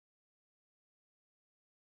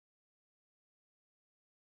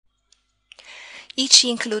Each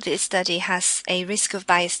included study has a risk of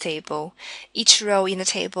bias table. Each row in the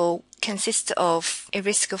table consists of a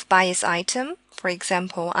risk of bias item, for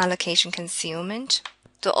example, allocation concealment,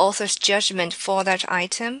 the author's judgment for that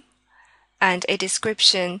item, and a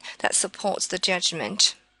description that supports the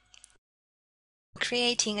judgment.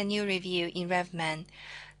 Creating a new review in RevMan,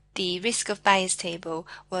 the risk of bias table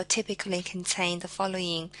will typically contain the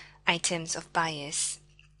following items of bias.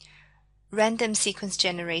 Random sequence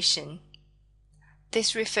generation.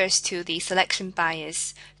 This refers to the selection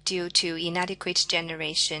bias due to inadequate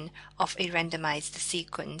generation of a randomized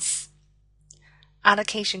sequence.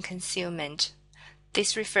 Allocation concealment.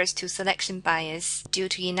 This refers to selection bias due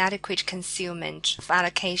to inadequate concealment of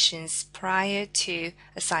allocations prior to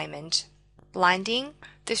assignment. Blinding.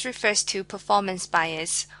 This refers to performance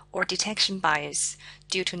bias or detection bias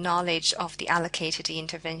due to knowledge of the allocated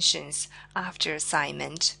interventions after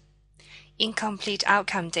assignment. Incomplete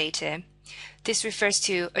outcome data. This refers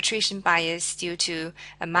to attrition bias due to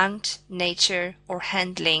amount, nature, or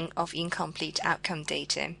handling of incomplete outcome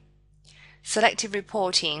data. Selective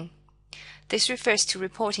reporting. This refers to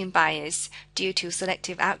reporting bias due to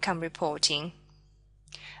selective outcome reporting.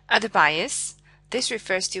 Other bias. This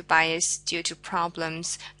refers to bias due to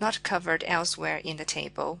problems not covered elsewhere in the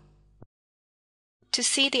table. To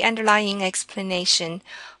see the underlying explanation,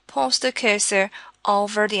 pause the cursor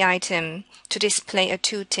over the item to display a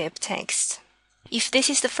tooltip text. If this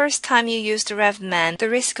is the first time you use the RevMan, the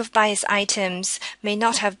risk of bias items may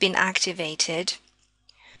not have been activated.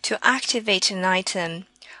 To activate an item,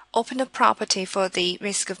 open the property for the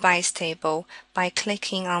risk of bias table by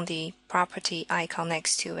clicking on the property icon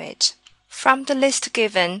next to it. From the list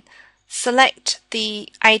given, select the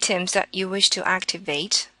items that you wish to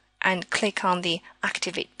activate and click on the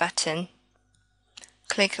Activate button.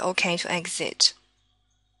 Click OK to exit.